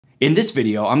In this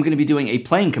video, I'm going to be doing a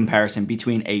playing comparison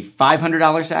between a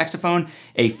 $500 saxophone,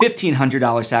 a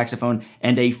 $1,500 saxophone,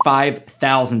 and a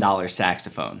 $5,000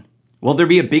 saxophone. Will there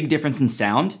be a big difference in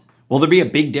sound? Will there be a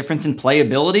big difference in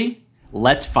playability?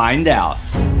 Let's find out.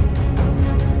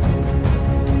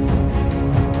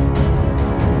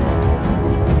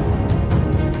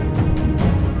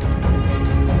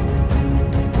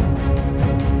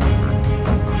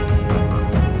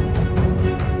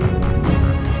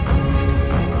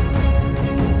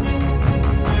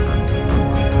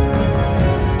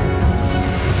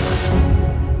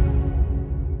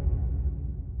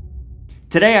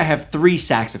 Today I have three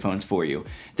saxophones for you.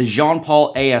 The Jean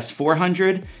Paul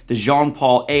AS-400, the Jean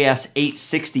Paul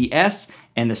AS-860S,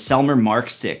 and the Selmer Mark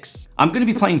VI. I'm going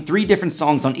to be playing three different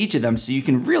songs on each of them so you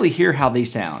can really hear how they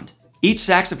sound. Each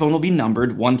saxophone will be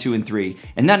numbered 1, 2, and 3,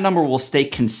 and that number will stay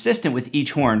consistent with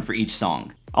each horn for each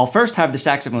song. I'll first have the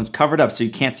saxophones covered up so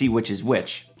you can't see which is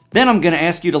which. Then I'm going to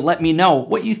ask you to let me know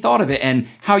what you thought of it and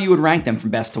how you would rank them from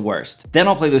best to worst. Then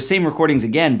I'll play those same recordings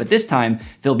again, but this time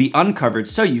they'll be uncovered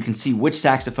so you can see which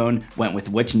saxophone went with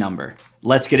which number.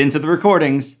 Let's get into the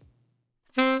recordings.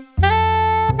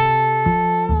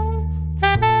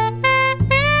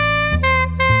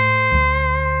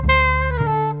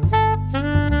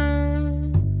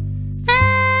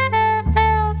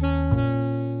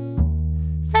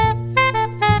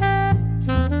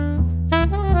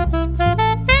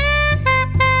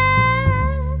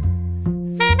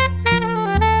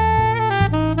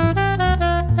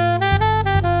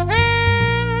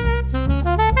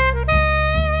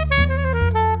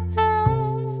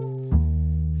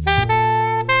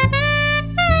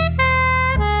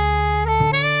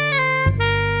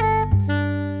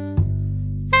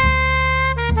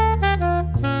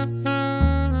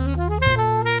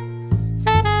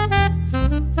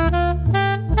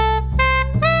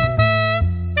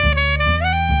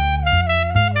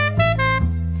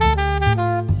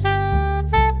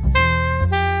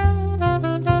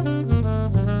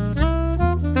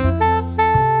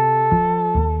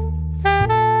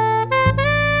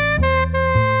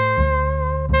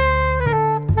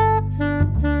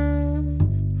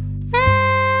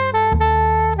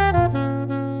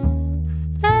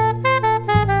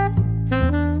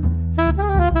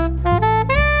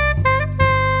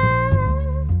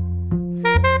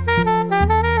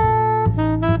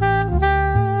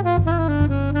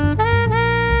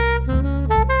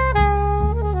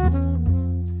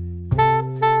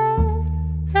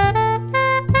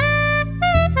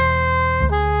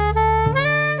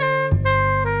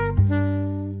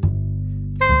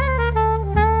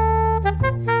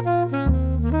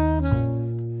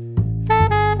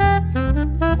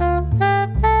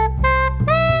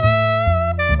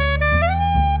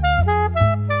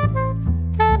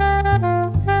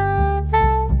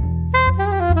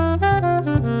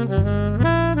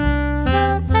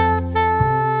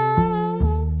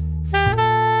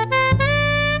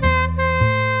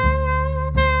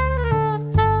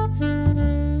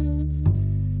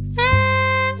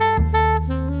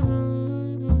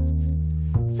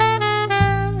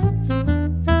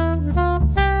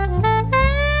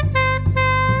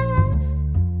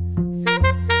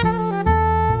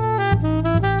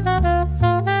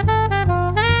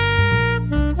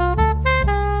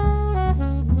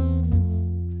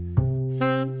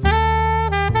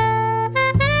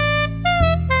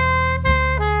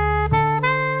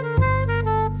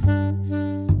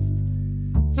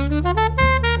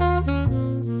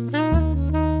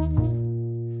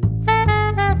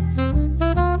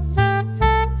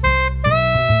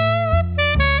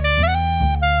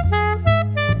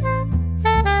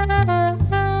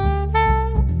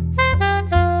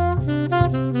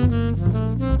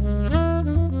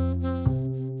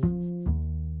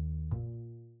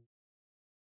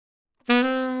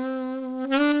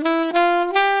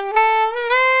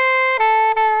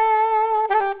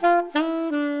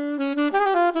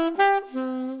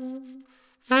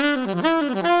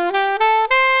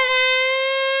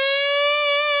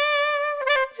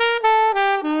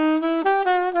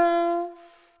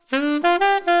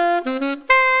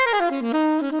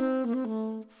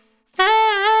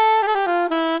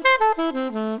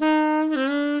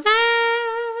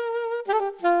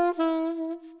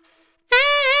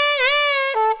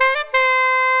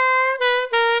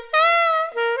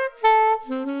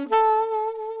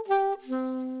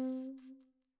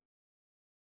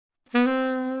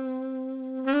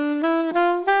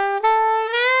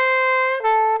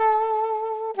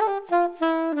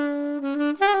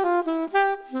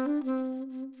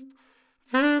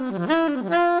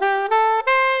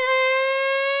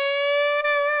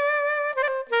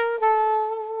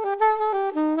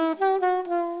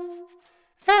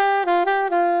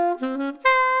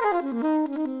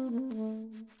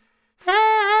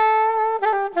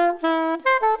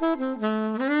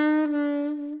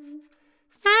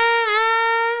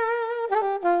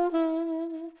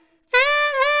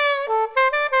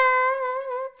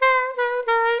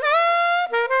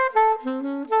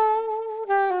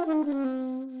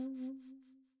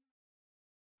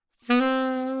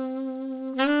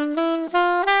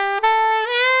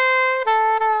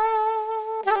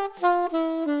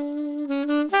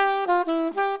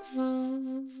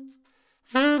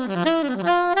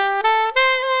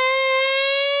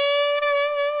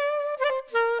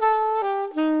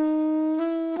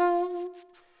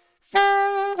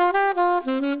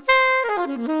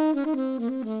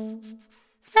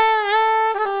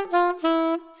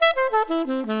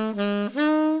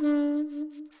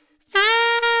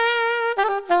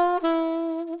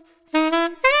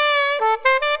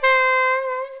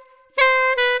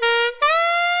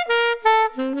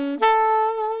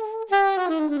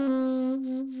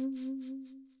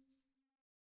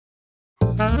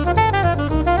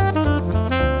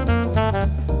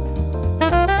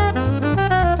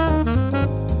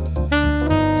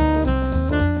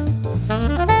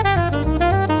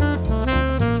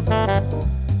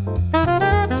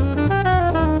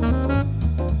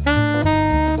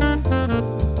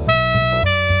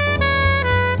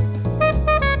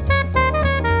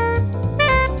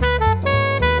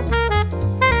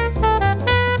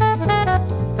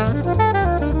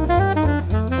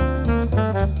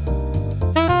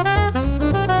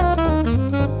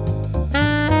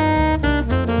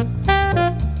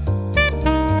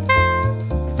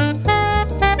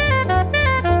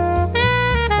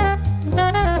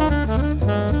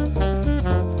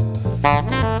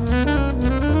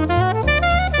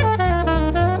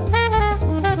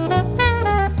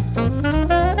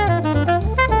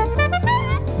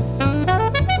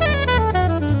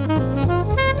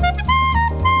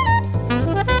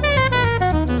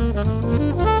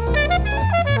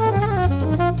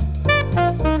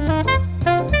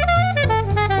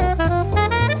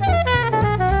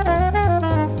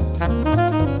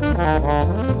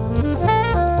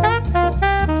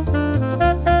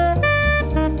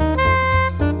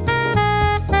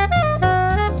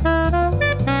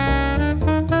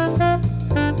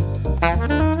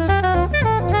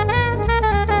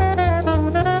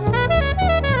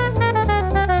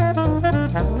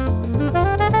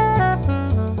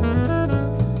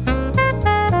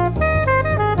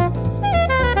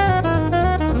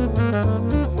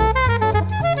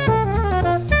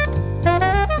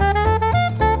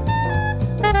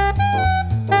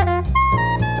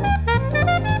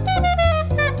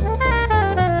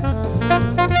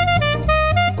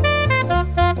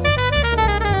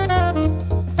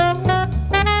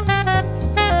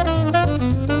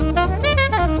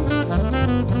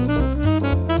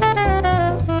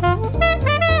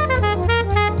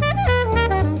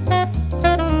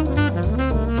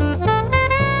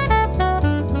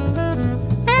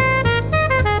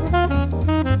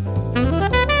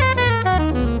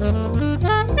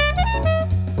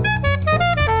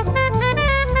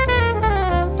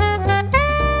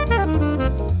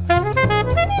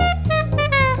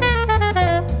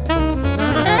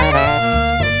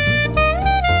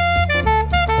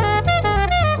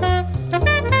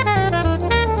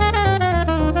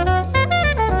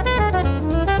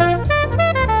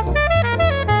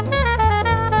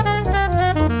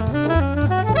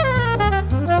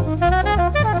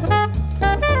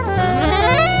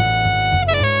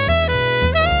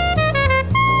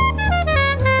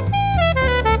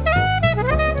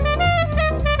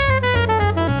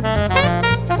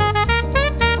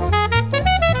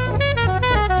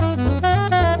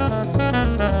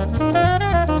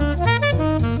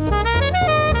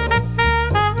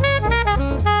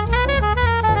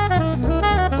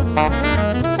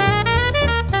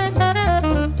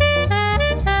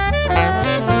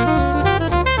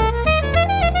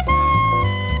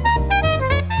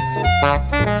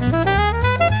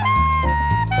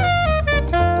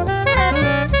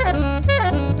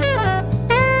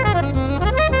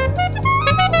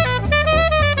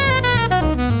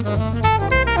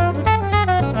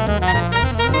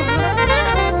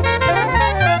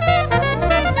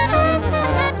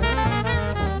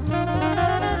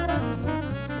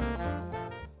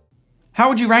 How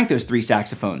would you rank those 3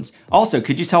 saxophones? Also,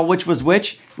 could you tell which was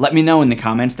which? Let me know in the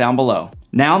comments down below.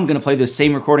 Now I'm gonna play those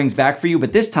same recordings back for you,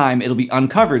 but this time it'll be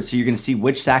uncovered, so you're gonna see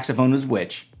which saxophone was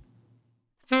which.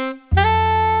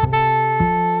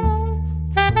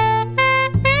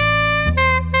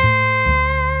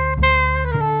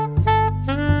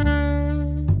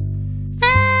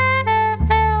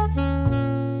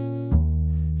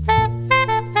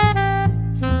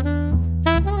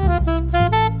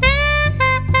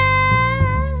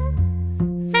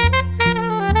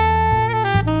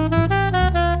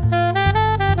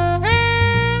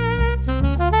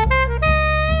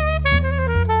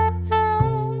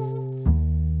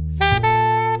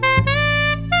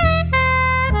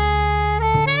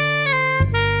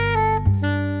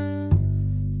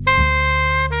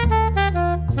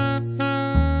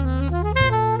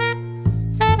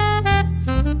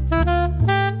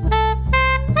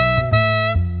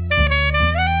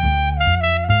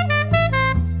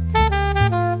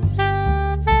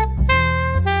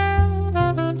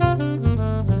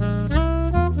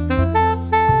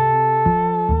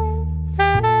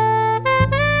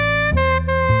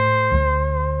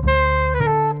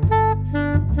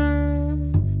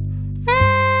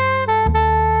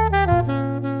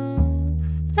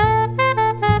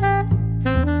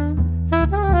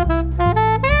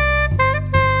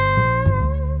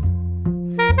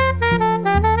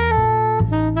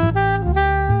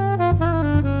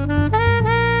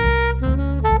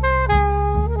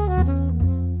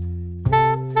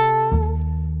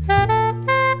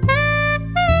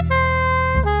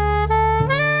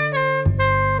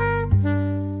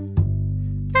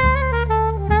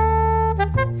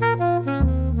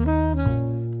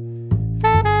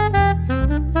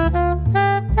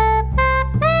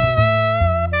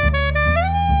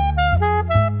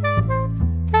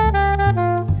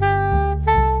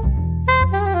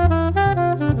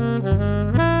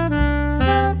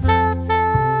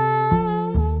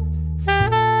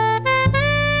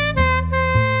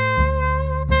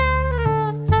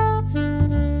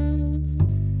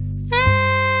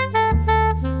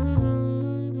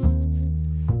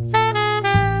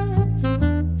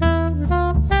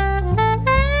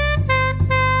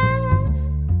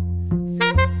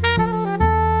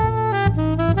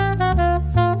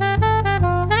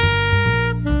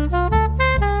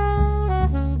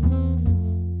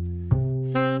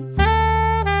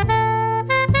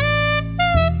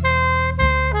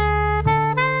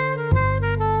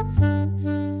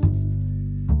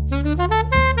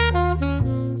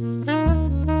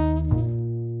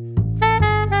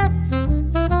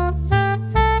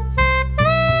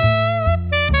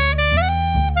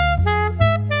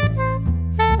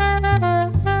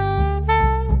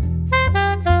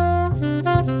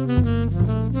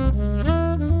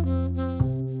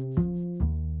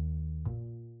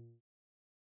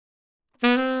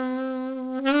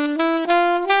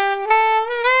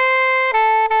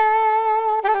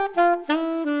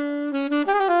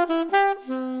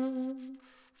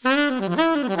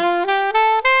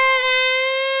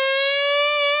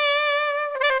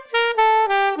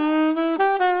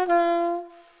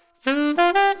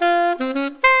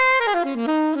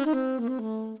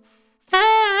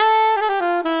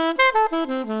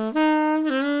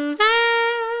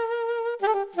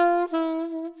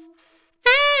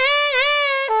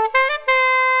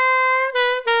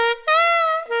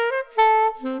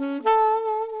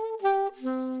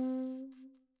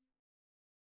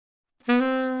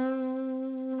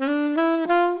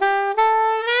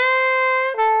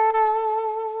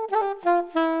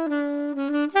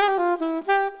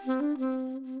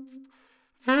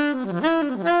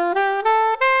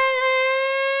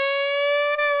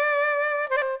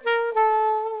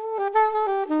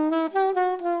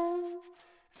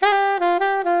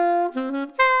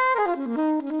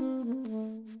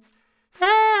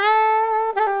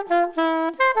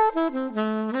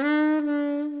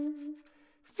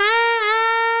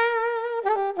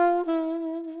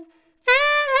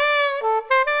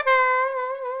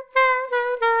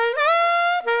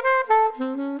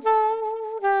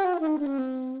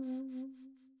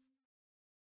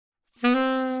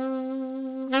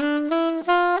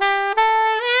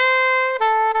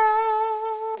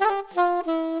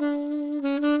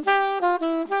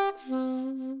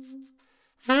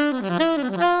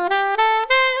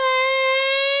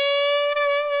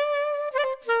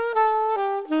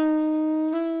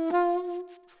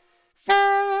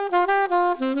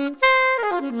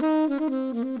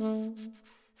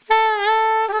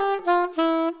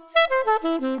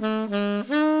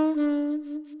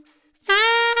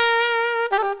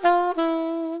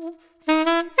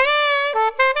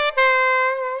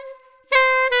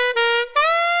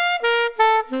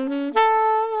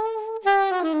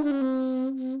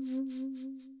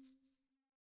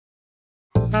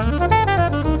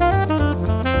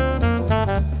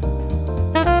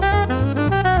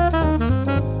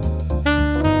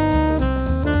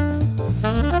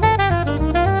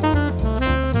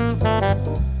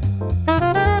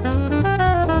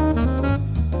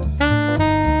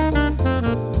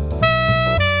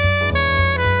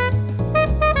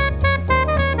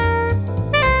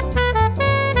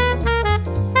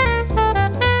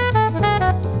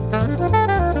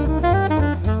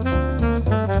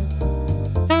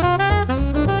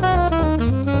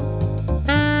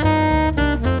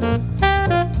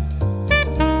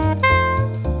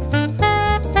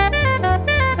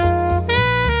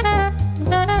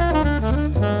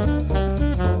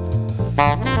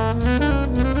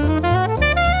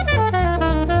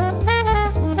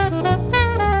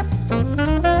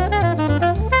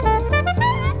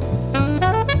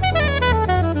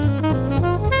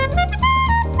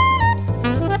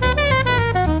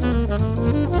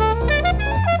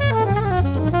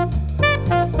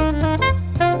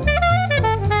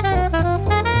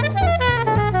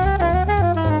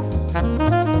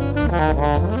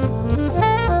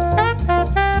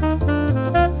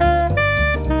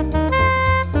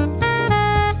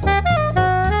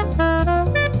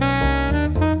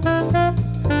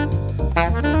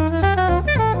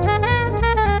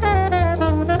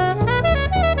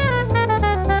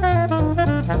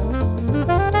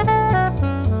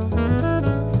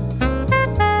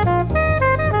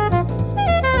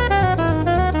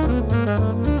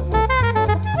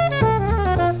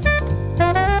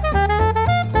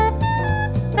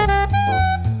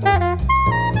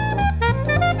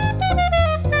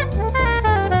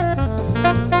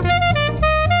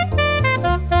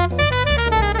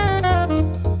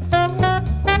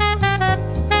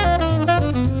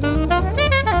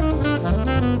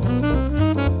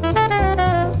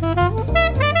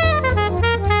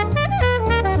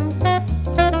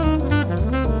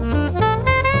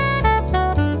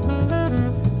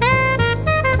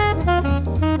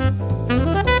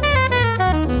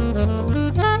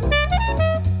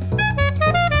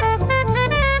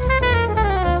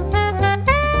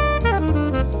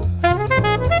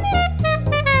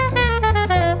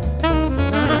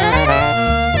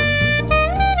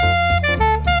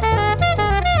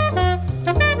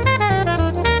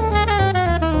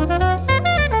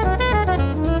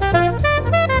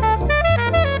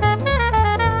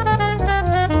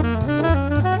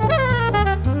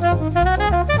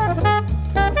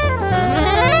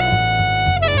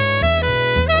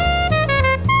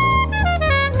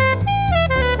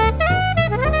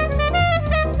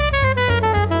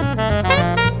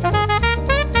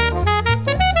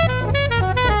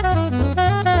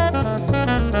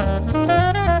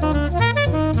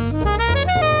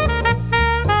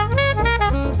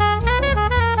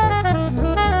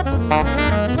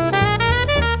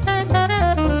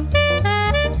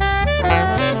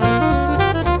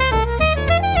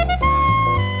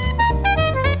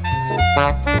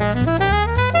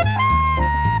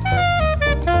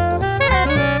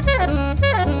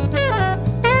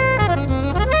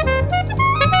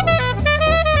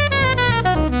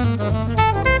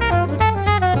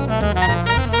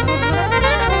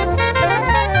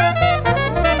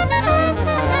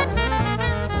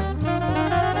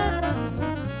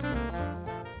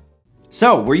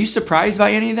 So, were you surprised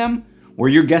by any of them? Were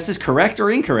your guesses correct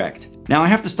or incorrect? Now I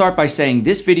have to start by saying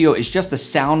this video is just a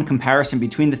sound comparison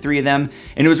between the three of them,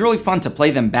 and it was really fun to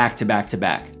play them back to back to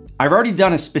back. I've already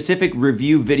done a specific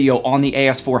review video on the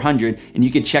AS-400, and you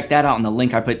can check that out in the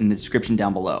link I put in the description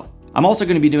down below. I'm also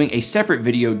going to be doing a separate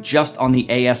video just on the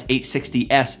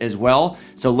AS-860S as well,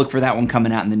 so look for that one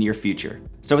coming out in the near future.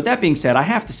 So with that being said, I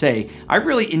have to say, I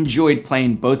really enjoyed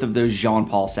playing both of those Jean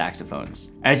Paul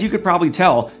saxophones. As you could probably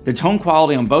tell, the tone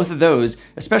quality on both of those,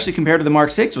 especially compared to the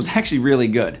Mark VI, was actually really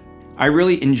good. I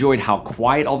really enjoyed how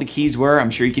quiet all the keys were. I'm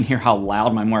sure you can hear how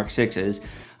loud my Mark VI is.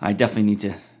 I definitely need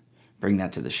to bring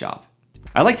that to the shop.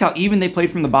 I liked how even they played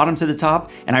from the bottom to the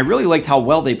top, and I really liked how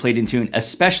well they played in tune,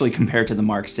 especially compared to the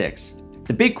Mark VI.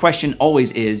 The big question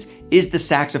always is the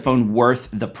saxophone worth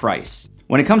the price?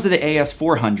 When it comes to the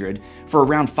AS-400, for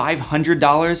around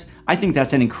 $500, I think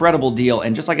that's an incredible deal,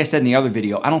 and just like I said in the other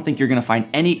video, I don't think you're gonna find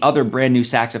any other brand new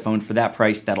saxophone for that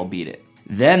price that'll beat it.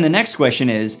 Then the next question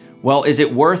is, well, is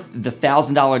it worth the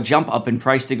 $1,000 jump up in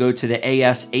price to go to the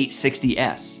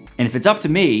AS-860S? And if it's up to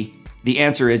me, the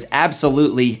answer is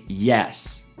absolutely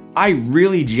yes. I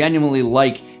really genuinely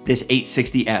like this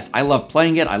 860S. I love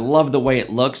playing it, I love the way it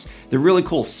looks. The really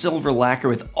cool silver lacquer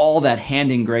with all that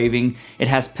hand engraving. It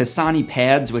has Pisani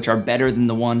pads, which are better than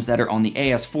the ones that are on the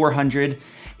AS-400.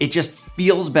 It just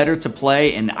feels better to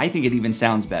play, and I think it even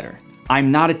sounds better. I'm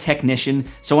not a technician,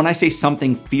 so when I say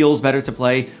something feels better to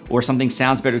play or something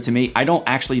sounds better to me, I don't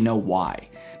actually know why.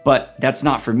 But that's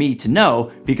not for me to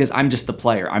know because I'm just the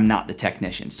player, I'm not the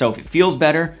technician. So if it feels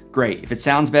better, great. If it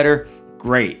sounds better,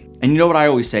 great. And you know what I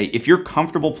always say, if you're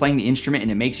comfortable playing the instrument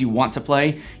and it makes you want to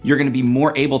play, you're gonna be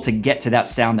more able to get to that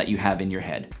sound that you have in your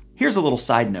head. Here's a little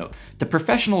side note. The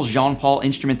professional Jean Paul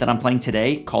instrument that I'm playing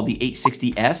today, called the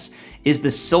 860S, is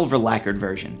the silver lacquered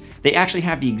version. They actually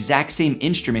have the exact same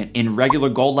instrument in regular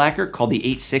gold lacquer called the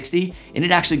 860, and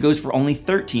it actually goes for only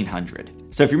 $1,300.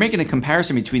 So if you're making a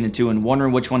comparison between the two and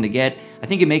wondering which one to get, I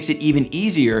think it makes it even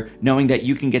easier knowing that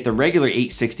you can get the regular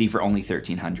 860 for only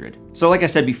 $1,300. So like I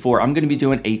said before, I'm gonna be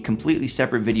doing a completely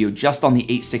separate video just on the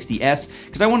 860S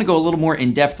because I wanna go a little more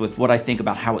in depth with what I think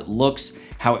about how it looks,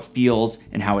 how it feels,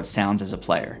 and how it sounds as a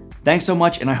player. Thanks so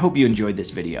much, and I hope you enjoyed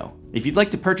this video. If you'd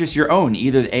like to purchase your own,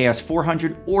 either the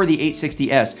AS-400 or the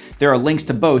 860S, there are links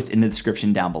to both in the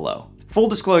description down below. Full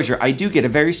disclosure, I do get a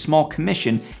very small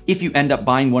commission if you end up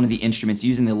buying one of the instruments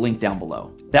using the link down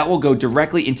below. That will go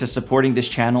directly into supporting this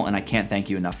channel, and I can't thank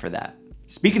you enough for that.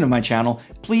 Speaking of my channel,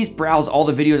 please browse all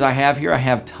the videos I have here. I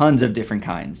have tons of different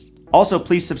kinds. Also,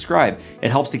 please subscribe.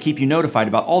 It helps to keep you notified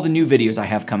about all the new videos I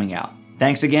have coming out.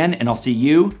 Thanks again, and I'll see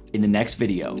you in the next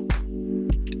video.